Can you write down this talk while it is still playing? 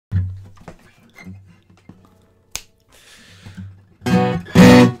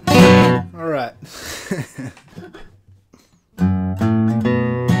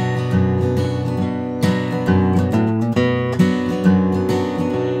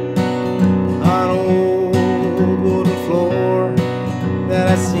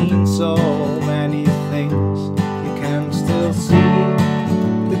so many things. You can still see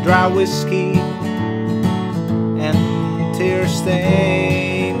the dry whiskey and tear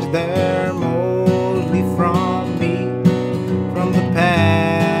stains. They're mostly from me, from the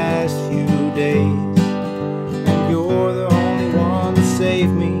past few days. And you're the only one to save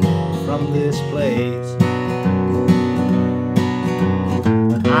me from this place.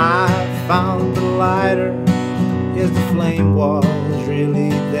 I found the lighter, yes, the flame was really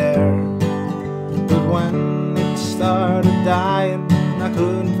there. But when it started dying, I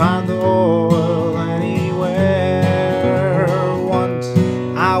couldn't find the oil anywhere. Once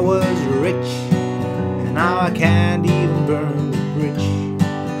I was rich, and now I can't even burn the bridge.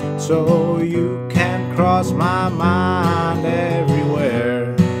 So you can cross my mind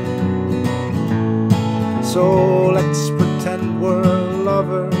everywhere. So let's pretend we're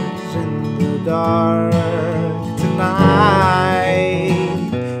lovers in the dark tonight,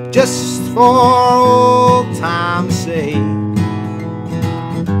 just for old time's sake.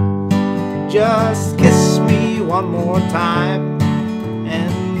 Just kiss me one more time,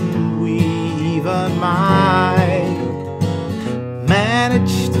 and we even might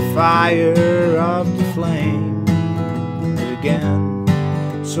manage to fire up the flame again.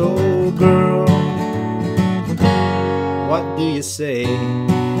 So girl, what do you say?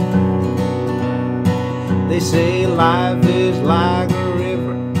 They say life is like a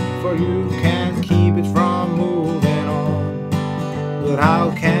river, for you can't keep it from moving on. But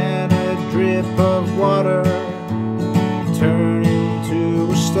how can a drip of water turn into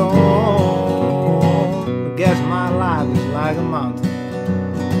a stone? I guess my life is like a mountain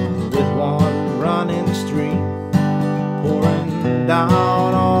with one running stream, pouring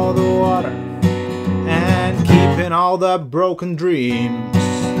down all the water and keeping all the broken dreams.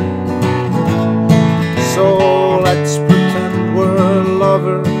 So let's pretend we're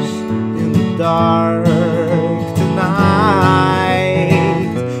lovers in the dark tonight.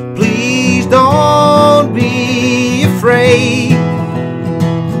 Please don't be afraid.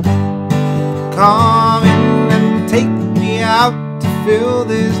 Come in and take me out to fill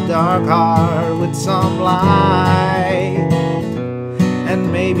this dark heart with some light.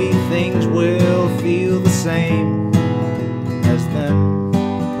 And maybe things will feel the same as then.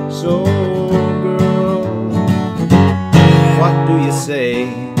 So girl, what do you say?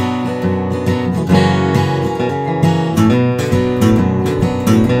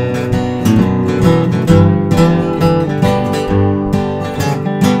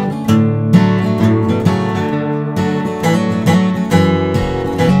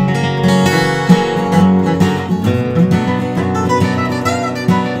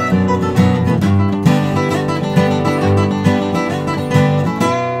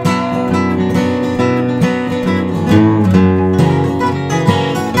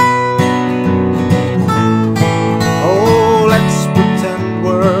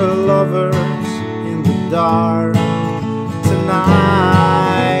 Dark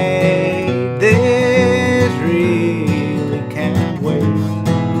tonight, this really can't wait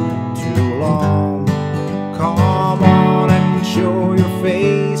too long. Come on and show your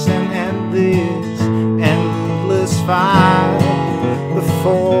face and end this endless fight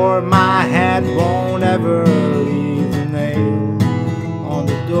before my head won't ever leave the nail on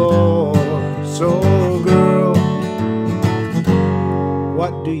the door. So girl,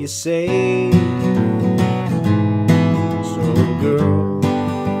 what do you say? Girl,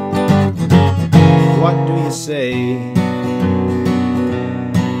 what do you say?